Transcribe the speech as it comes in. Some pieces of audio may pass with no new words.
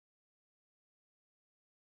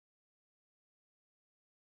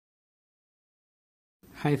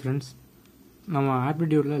Hi friends, நம்ம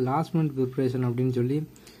ஆப்டிடியூட்ல last minute preparation அப்படின்னு சொல்லி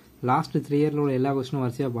லாஸ்ட் 3 இயர்ல உள்ள எல்லா क्वेश्चनும்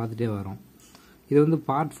வரிசையா பார்த்துட்டே வரோம். இது வந்து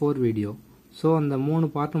பார்ட் 4 வீடியோ. சோ அந்த 3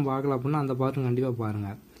 பார்ட்டும் பார்க்கல அப்படினா அந்த பார்ட்டும் கண்டிப்பா பாருங்க.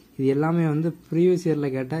 இது எல்லாமே வந்து ப்ரீவியஸ் இயர்ல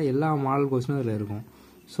கேட்ட எல்லா மாடல் क्वेश्चனும் இதுல இருக்கும்.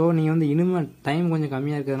 சோ நீங்க வந்து இனிமே டைம் கொஞ்சம்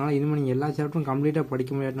கம்மியா இருக்கிறதுனால இனிமே நீங்க எல்லா சாப்டரும் கம்ப்ளீட்டா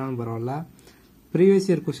படிக்க முடியாட்டாலும் பரவாயில்லை. ப்ரீவியஸ்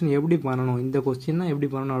இயர் क्वेश्चन எப்படி பண்ணனும், இந்த क्वेश्चनனா எப்படி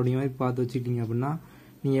பண்ணனும் அப்படிங்கிற மாதிரி பார்த்து வச்சிட்டீங்க அப்படினா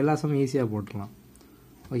நீங்க எல்லா சம் ஈஸியா போட்டுறலாம்.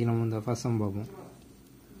 ஓகே, நம்ம இந்த ஃபர்ஸ்ட் சம் பார்ப்போம்.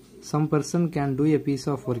 Some person can do a piece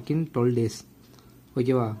of work in 12 days.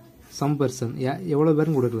 ஓகேவா? Some person எவ்வளவு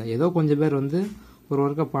பேரும் கொடுக்கல, ஏதோ கொஞ்சம் பேர் வந்து ஒரு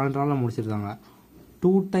ஒர்க்கை 12 நாள்ல முடிச்சிருக்காங்க.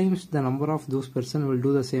 2 times the number of those person will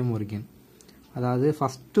do the same work in. அதாவது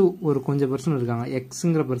ஃபர்ஸ்ட் ஒரு கொஞ்சம் பர்சன் இருக்காங்க,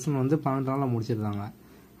 எக்ஸ்ங்கிற பர்சன் வந்து 12 நாள்ல முடிச்சிருக்காங்க.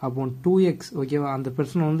 அப்போ 2x ஓகேவா, அந்த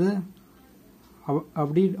பர்சன் வந்து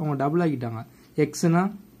அப்படி அவங்க டபுள் ஆக்கிட்டாங்க. எக்ஸ்னா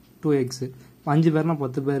 2x, 5 பேர்னா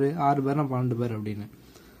 10 பேர், 6 பேர்னா 12 பேர் அப்படின்னு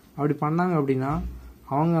அப்படி பண்ணாங்க. அப்படின்னா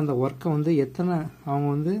அவங்க அந்த ஒர்க்கை வந்து எத்தனை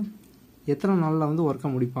நாளில் வந்து ஒர்க்கை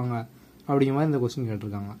முடிப்பாங்க அப்படிங்கிற மாதிரி இந்த கொஸ்டின்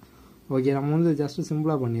கேட்டிருக்காங்க. ஓகே, நம்ம வந்து ஜஸ்ட்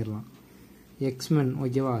சிம்பிளாக பண்ணிடலாம். எக்ஸ்மென்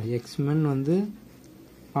ஓகேவா, எக்ஸ்மென் வந்து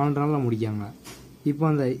 12 நாளில் முடிக்காங்க. இப்போ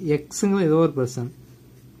அந்த எக்ஸுங்கிற ஏதோ ஒரு பர்சன்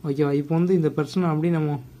ஓகேவா, இப்போ வந்து இந்த பர்சனை அப்படி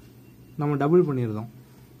நம்ம டபுள் பண்ணியிருந்தோம்.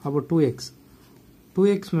 அப்போ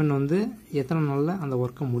 2x மென் வந்து எத்தனை நாளில் அந்த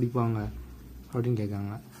ஒர்க்கை முடிப்பாங்க அப்படின்னு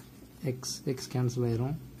கேட்காங்க. எக்ஸ் கேன்சல்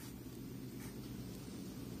ஆயிரும்.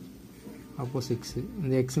 அப்போ 6,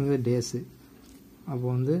 இந்த எக்ஸுங்கிறது டேஸு. அப்போ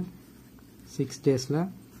வந்து 6 டேஸில்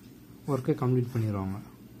ஒர்க்கை கம்ப்ளீட் பண்ணிடுவாங்க.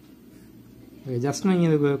 ஜஸ்ட் நீங்கள்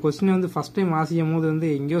இந்த கொஸ்டினை வந்து ஃபஸ்ட் டைம் வாசிக்கும் போது வந்து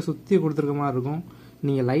எங்கேயோ சுற்றி கொடுத்துருக்க மாதிரி இருக்கும்.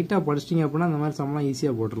 நீங்கள் லைட்டாக படிச்சிட்டிங்க அப்படின்னா அந்த மாதிரி சம்லாம்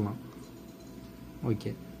ஈஸியாக போட்டுடலாம்.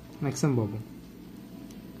 ஓகே, நெக்ஸ்ட் சம் பார்ப்போம்.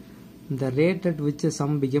 The rate at which a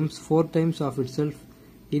sum becomes 4 times of itself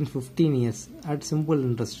in 15 years at simple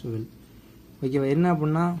interest will. ஓகேவா, என்ன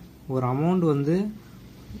அப்படின்னா ஒரு அமௌண்ட் வந்து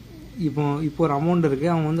இப்போ ஒரு அமௌண்ட்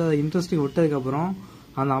இருக்குது, அவங்க வந்து அதை இன்ட்ரெஸ்ட்டுக்கு விட்டதுக்கப்புறம்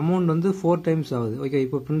அந்த அமௌண்ட் வந்து 4 times ஆகுது. ஓகே,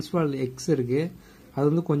 இப்போ பிரின்சிபால் எக்ஸ் இருக்குது, அது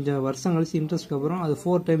வந்து கொஞ்சம் வருஷம் கழிச்சு இன்ட்ரெஸ்ட்க்கு அப்புறம் அது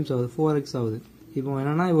 4 times ஆகுது, 4x ஆகுது. இப்போ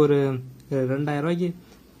என்னென்னா ஒரு 2000 ரூபாய்க்கு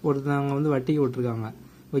ஒருத்தவங்க வந்து வட்டிக்கு விட்டுருக்காங்க.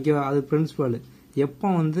 ஓகேவா, அது பிரின்சிபால் எப்போ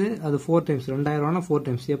வந்து அது 4 times, 2000 ரூபானா 4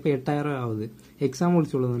 times எப்போ 8000 ஆகுது. எக்ஸாம்பிள்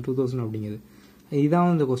சொல்லுது 2000 அப்படிங்கிறது.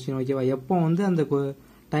 இதான் இந்த கொஸ்டின். ஓகேவா, எப்போ வந்து அந்த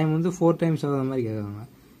டைம் வந்து 4 times ஆகுது மாதிரி கேட்குறாங்க.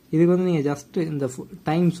 இதுக்கு வந்து நீங்கள் ஜஸ்ட் இந்த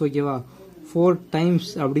டைம்ஸ் ஓகேவா, 4 times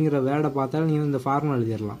அப்படிங்கிற வேர்டை பார்த்தாலும் நீங்கள் இந்த ஃபார்முலா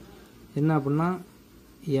எழுதிடலாம். என்ன அப்படின்னா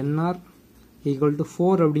NR =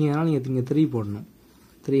 4 அப்படிங்கிறனால நீங்கள் இங்கே 3 போடணும்,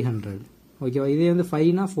 300. ஓகேவா, இதே வந்து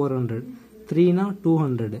 5னா 400, 3னா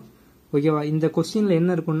 200. ஓகேவா, இந்த கொஸ்டினில்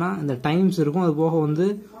என்ன இருக்குன்னா இந்த டைம்ஸ் இருக்கும், அது போக வந்து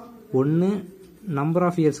ஒன்று நம்பர்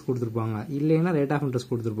ஆஃப் இயர்ஸ் கொடுத்துருப்பாங்க, இல்லைன்னா ரேட் ஆஃப்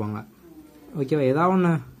இன்ட்ரெஸ்ட் கொடுத்துருப்பாங்க. ஓகேவா, ஏதாவது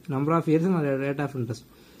ஒன்று number of years rate of interest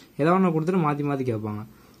ஏதாவது ஒன்று கொடுத்துட்டு மாற்றி கேட்பாங்க.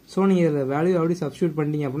 ஸோ நீங்கள் இதில் வேல்யூ அப்படி சப்ஸ்டியூட்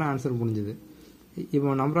பண்ணிட்டீங்க அப்படின்னா ஆன்சர் முடிஞ்சுது.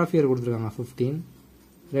 இப்போ நம்பர் ஆஃப் இயர் கொடுத்துருக்காங்க 15,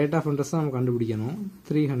 ரேட் ஆஃப் இன்ட்ரெஸ்ட் தான் நம்ம கண்டுபிடிக்கணும்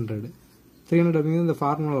 300 அப்படிங்கிறது இந்த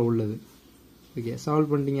ஃபார்முலா உள்ளது. ஓகே,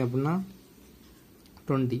 சால்வ் பண்ணிட்டீங்க அப்படின்னா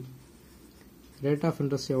 20, ரேட் ஆஃப்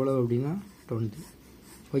இன்ட்ரெஸ்ட் எவ்வளோ அப்படின்னா 20.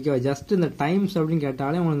 ஓகேவா, ஜஸ்ட் இந்த டைம்ஸ் அப்படின்னு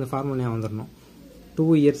கேட்டாலே உங்களுக்கு இந்த ஃபார்முலா வந்துடணும்.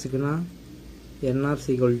 2 இயர்ஸுக்குன்னா NR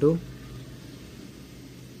 =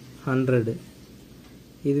 100.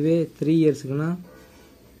 இதுவே 3 இயர்ஸுக்குன்னா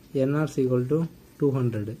NR =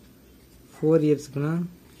 200. 4 இயர்ஸுக்குன்னா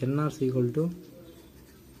NR =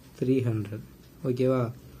 300. ஓகேவா,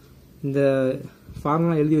 இந்த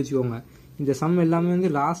ஃபார்முலா எழுதி வச்சுக்கோங்க. இந்த சம் எல்லாமே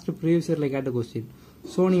வந்து லாஸ்ட் ப்ரீவியஸ் இயரில் கேட்ட கொஸ்டின்.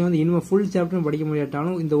 ஸோ நீங்கள் வந்து இனிமேல் ஃபுல் சாப்டரும் படிக்க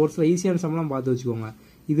முடியாட்டாலும் இந்த ஒரு சில ஈஸியான சம்லாம் பார்த்து வச்சுக்கோங்க.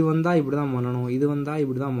 இது வந்தால் இப்படி தான் பண்ணணும், இது வந்தால்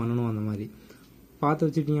இப்படி தான் பண்ணணும், அந்த மாதிரி பார்த்து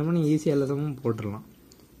வச்சுட்டிங்கன்னா நீங்கள் ஈஸியாக எல்லா சம்மும் போட்டுடலாம்.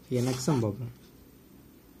 நெக்ஸ்ட் சம் பார்ப்போம்.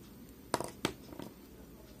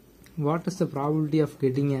 What is the probability of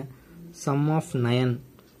getting a sum of 9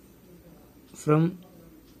 from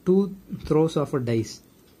 2 throws of a dice?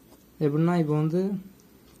 எப்படின்னா இப்போ வந்து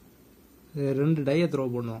 2 டையை த்ரோ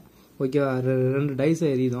பண்ணுவோம். ஓகேவா, 2 டைஸை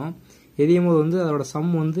எரியும் போது வந்து அதோட சம்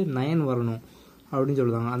வந்து 9 வரணும் அப்படின்னு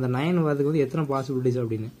சொல்லுவாங்க. அந்த 9 வரதுக்கு வந்து எத்தனை பாசிபிலிட்டிஸ்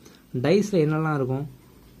அப்படின்னு டைஸில் என்னெல்லாம் இருக்கும்,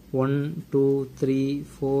 1 2 3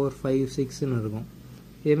 4 5 6ன்னு இருக்கும்.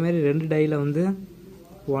 இதேமாரி 2 டையில் வந்து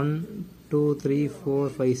 1 2 3 4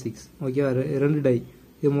 5 6. ஓகேவா, 2 டை,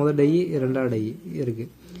 இது முதல் டை, 2வது டை இருக்குது.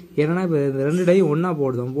 ஏன்னா இப்போ இந்த 2 டை ஒன்றா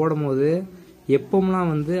போடும்போது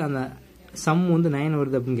எப்போம்லாம் வந்து அந்த சம் வந்து 9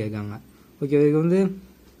 வருது அப்படின்னு கேட்காங்க. ஓகே, இதுக்கு வந்து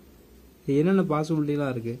என்னென்ன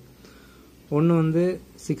பாசிபிலிட்டிலாம் இருக்குது. ஒன்று வந்து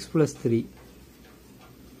 6 + 3,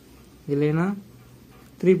 இல்லைன்னா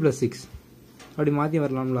 3 + 6 அப்படி மாற்றி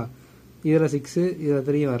வரலாம்ல. இதில் 6 இதில்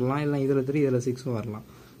 3 வரலாம், இல்லை இதில் 3 இதில் 6 வரலாம்.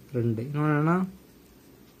 2 இன்னொன்று என்னென்னா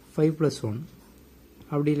 5 + 1,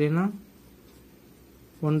 அப்படி இல்லைன்னா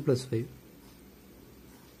 1 + 5.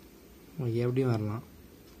 ஓகே எப்படியும் வரலாம்.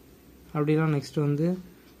 அப்படின்னா நெக்ஸ்ட்டு வந்து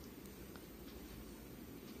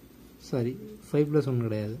சாரி 5+1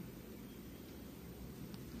 கிடையாது,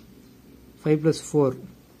 5+4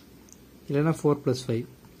 இல்லைன்னா 4+5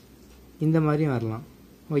 இந்த மாதிரியும் வரலாம்.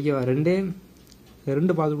 ஓகேவா,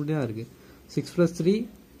 ரெண்டு பாசிபிலிட்டி தான் இருக்குது. 6+3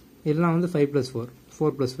 இல்லைனா வந்து 5+4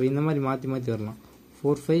 4+5 இந்த மாதிரி மாற்றி மாற்றி வரலாம்.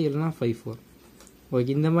 4-5 இல்லைனா 5-4. ஓகே,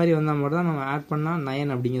 இந்த மாதிரி வந்தால் மட்டும் தான் நம்ம ஆட் பண்ணால்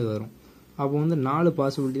 9 அப்படிங்கிறது வரும். அப்போ வந்து 4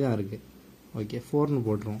 பாசிபிலிட்டி தான் இருக்குது. ஓகே, 4ன்னு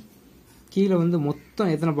போட்டுருவோம். கீழே வந்து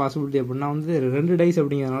மொத்தம் எத்தனை பாசிபிலிட்டி அப்படின்னா வந்து 2 டைஸ்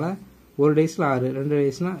அப்படிங்கிறதுனால ஒரு டைஸில் 6, 2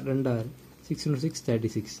 டைஸ்னால் 2 6, 6 × 6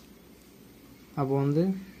 36. அப்போ வந்து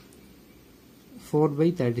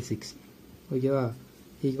 4/36 ஓகேவா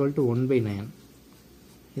ஈக்குவல் டு 1/9.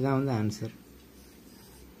 இதான் வந்து ஆன்சர்.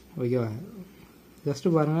 ஓகேவா,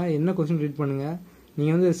 ஜஸ்ட்டு பாருங்கள் என்ன கொஸ்டின் ரீட் பண்ணுங்கள்.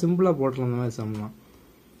 நீங்கள் வந்து சிம்பிளாக போட்டலாம் இந்த மாதிரி சம்லாம்.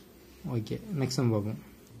 ஓகே, நெக்ஸ்ட் சம் பார்ப்போம்.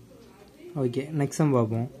 ஓகே, நெக்ஸ்ட் சம்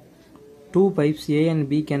பார்ப்போம். 2 pipes A and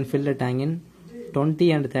B can fill a tank in 20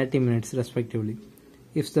 and 30 minutes respectively.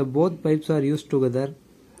 If the both pipes are used together,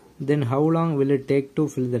 then how long will it take to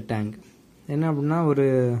fill the tank? என்ன அப்படின்னா ஒரு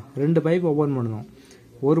 2 pipe open பண்ணணும்.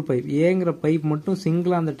 ஒரு pipe ஏங்கிற pipe மட்டும்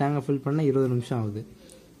சிங்கிளாக அந்த டேங்கை ஃபில் பண்ண 20 நிமிஷம் ஆகுது.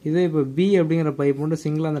 இதே இப்போ பி அப்படிங்கிற பைப் மட்டும்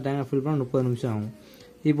சிங்கிளாக அந்த டேங்கை ஃபில் பண்ண 30 நிமிஷம் ஆகும்.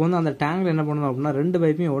 இப்போ வந்து அந்த டேங்கில் என்ன பண்ணணும் அப்படின்னா 2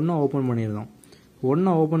 பைப்பையும் ஒன்றா ஓப்பன் பண்ணிடுறோம்.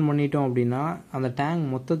 ஒன்றா ஓப்பன் பண்ணிட்டோம் அப்படின்னா அந்த டேங்க்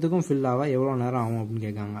மொத்தத்துக்கும் ஃபில் ஆக எவ்வளோ நேரம் ஆகும் அப்படின்னு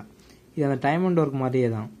கேட்காங்க. இது அந்த டைம் அண்ட் ஒர்க் மாதிரியே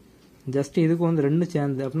தான். ஜஸ்ட் இதுக்கு வந்து 2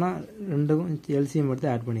 சேர்ந்து அப்படின்னா 2க்கும் எல்சிஎம் எடுத்து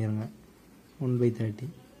ஆட் பண்ணிடுங்க. 1/30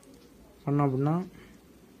 பண்ணோம் அப்படின்னா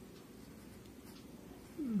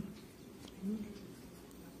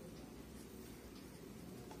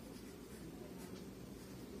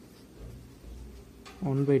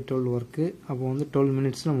 1/12 ஒர்க்கு. அப்போ வந்து 12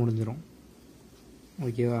 மினிட்ஸில் முடிஞ்சிடும்.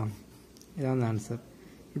 ஓகேவா, இதான் அந்த ஆன்சர்.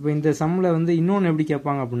 இப்போ இந்த சம்மில் வந்து இன்னொன்று எப்படி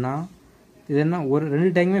கேட்பாங்க அப்படின்னா இது என்ன ஒரு 2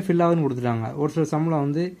 டைமே ஃபில் ஆகுதுன்னு கொடுத்துட்டாங்க. ஒரு சில சம்மில்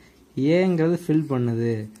வந்து ஏங்கிறது ஃபில்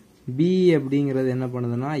பண்ணுது, பி அப்படிங்கிறது என்ன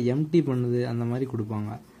பண்ணுதுன்னா எம்டி பண்ணுது, அந்த மாதிரி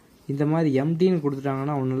கொடுப்பாங்க. இந்த மாதிரி எம்டின்னு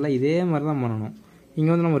கொடுத்துட்டாங்கன்னா ஒன்றும் இல்லை, இதே மாதிரி தான் பண்ணணும். இங்கே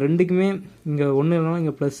வந்து நம்ம 2க்குமே இங்கே ஒன்று இல்லைனா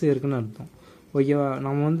இங்கே ப்ளஸ் இருக்குன்னு அர்த்தம். ஓகேவா,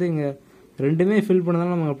 நம்ம வந்து இங்கே 2மே ஃபில்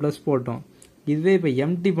பண்ணதால நம்ம ப்ளஸ் போட்டோம். இதுவே இப்போ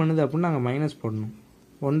எம்டி பண்ணுது அப்படின்னா நாங்கள் மைனஸ் போடணும்.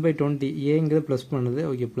 1/20 ஏங்கிறது ப்ளஸ் பண்ணுது,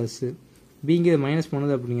 ஓகே ப்ளஸ்ஸு, பிங்கிறது மைனஸ்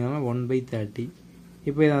பண்ணுது அப்படிங்கிறதுனால 1/30.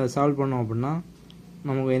 இப்போ இதை சால்வ் பண்ணோம் அப்படின்னா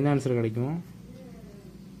நமக்கு என்ன ஆன்சர் கிடைக்கும்?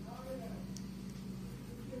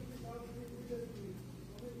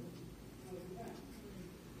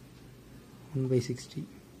 (1/60)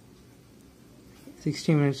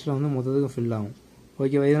 60 மினிட்ஸில் வந்து மொத்தத்துக்கும் ஃபில் ஆகும்.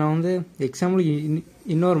 ஓகேவா, இதை நான் வந்து எக்ஸாம்பிளுக்கு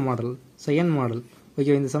இன்னொரு மாடல், செகண்ட் மாடல்.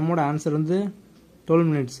 ஓகே, இந்த சம்மோட ஆன்சர் வந்து 12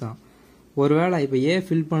 மினிட்ஸ் தான். ஒருவேளை இப்போ ஏ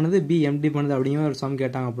ஃபில் பண்ணுது, பி எம்டி பண்ணுது அப்படிங்கிற ஒரு சம்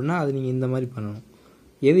கேட்டாங்க அப்படின்னா அது நீங்கள் இந்த மாதிரி பண்ணணும்.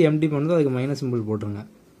 எது எம்டி பண்ணுதோ அதுக்கு மைனஸ் சிம்பிள் போட்டுருங்க,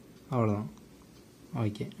 அவ்வளோதான்.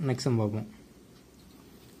 ஓகே, நெக்ஸ்ட் சம் பார்ப்போம்.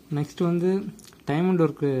 நெக்ஸ்ட் வந்து time and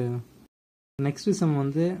work. Next sum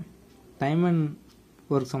வந்து டைம் அண்ட்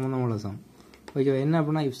ஒர்க் சம்மந்தமான சம். ஓகே, என்ன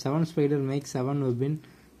அப்படின்னா if 7 spider make 7 web in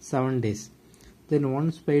 7 days, then 1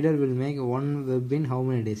 spider will make 1 web in how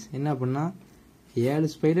many days? என்ன அப்படின்னா 7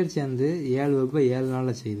 ஸ்பைடர் சேர்ந்து 7 வெப்பை 7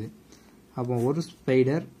 நாளில் செய்யுது. அப்போ ஒரு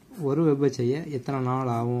ஸ்பைடர் ஒரு வெப்பை செய்ய எத்தனை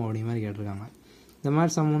நாள் ஆகும் அப்படிங்கிற மாதிரி கேட்டிருக்காங்க. இந்த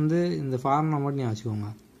மாதிரி சம் வந்து இந்த ஃபார்முலா மட்டும் நீங்கள் வச்சுக்கோங்க.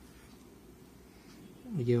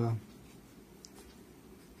 ஓகேவா,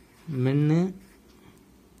 மென்னு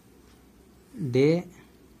டே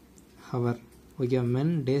ஹவர். ஓகேவா,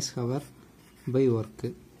 மென் டேஸ் ஹவர் பை ஒர்க்கு.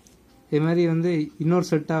 இதே மாதிரி வந்து இன்னொரு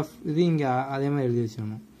செட் ஆஃப் இது இங்கே அதே மாதிரி எழுதி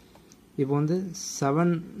வச்சுக்கணும். இப்போ வந்து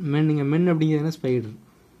 7 மென், இங்கே மென் அப்படிங்கிறது ஸ்பைடர்.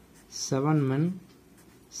 7 மென்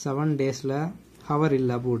 7 டேஸில் ஹவர்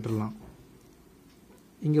இல்லை, அப்போ விட்டுடலாம்.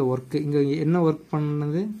 இங்கே ஒர்க்கு, இங்கே என்ன ஒர்க்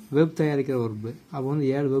பண்ணுது? வெப் தயாரிக்கிற ஒர்க்கு. அப்போ வந்து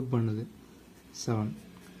 7 வெப் பண்ணுது. 7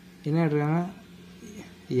 என்ன கேட்டிருக்காங்க?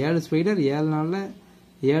 7 ஸ்பைடர் 7 நாளில்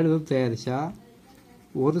 7 வெப் தயாரித்தா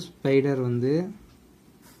ஒரு ஸ்பைடர் வந்து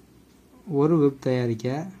ஒரு வெப் தயாரிக்க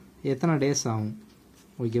எத்தனை டேஸ் ஆகும்?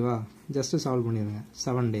 ஓகேவா, ஜஸ்ட்டு சால்வ் பண்ணிடுங்க.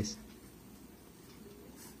 7 டேஸ்.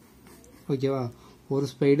 ஓகேவா, ஒரு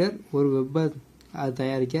ஸ்பைடர் ஒரு வெப்பை அது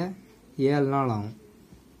தயாரிக்க 7 நாள் ஆகும்.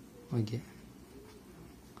 ஓகே,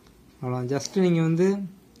 அவ்வளோ. ஜஸ்ட்டு நீங்கள் வந்து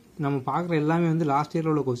நம்ம பார்க்குற எல்லாமே வந்து லாஸ்ட்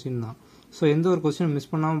இயரில் உள்ள கொஸ்டின் தான். ஸோ எந்த ஒரு கொஸ்டின்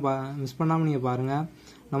மிஸ் பண்ணாமல் நீங்கள் பாருங்கள்.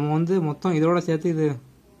 நம்ம வந்து மொத்தம் இதோட சேர்த்து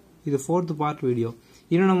இது 4th பார்ட் வீடியோ.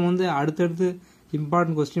 இன்னும் நம்ம வந்து அடுத்தடுத்து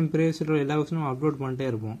இம்பார்ட்டன்ட் கொஸ்டின் ப்ரீவியஸ் இயரில் எல்லா கொஸ்டினும் அப்லோட் பண்ணிட்டே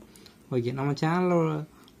இருப்போம். ஓகே, நம்ம சேனலில்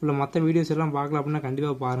உள்ள மற்ற வீடியோஸ் எல்லாம் பார்க்கல அப்படின்னா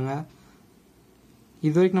கண்டிப்பாக பாருங்கள்.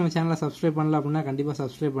 இது வரைக்கும் நம்ம சேனலை சப்ஸ்கிரைப் பண்ணல அப்படின்னா கண்டிப்பாக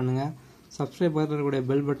சப்ஸ்கிரைப் பண்ணுங்கள். சப்ஸ்கிரைப் பண்ணக்கூடிய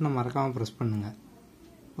பெல் பட்டனை மறக்காமல் ப்ரெஸ் பண்ணுங்கள்.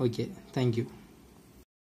 Okay, thank you.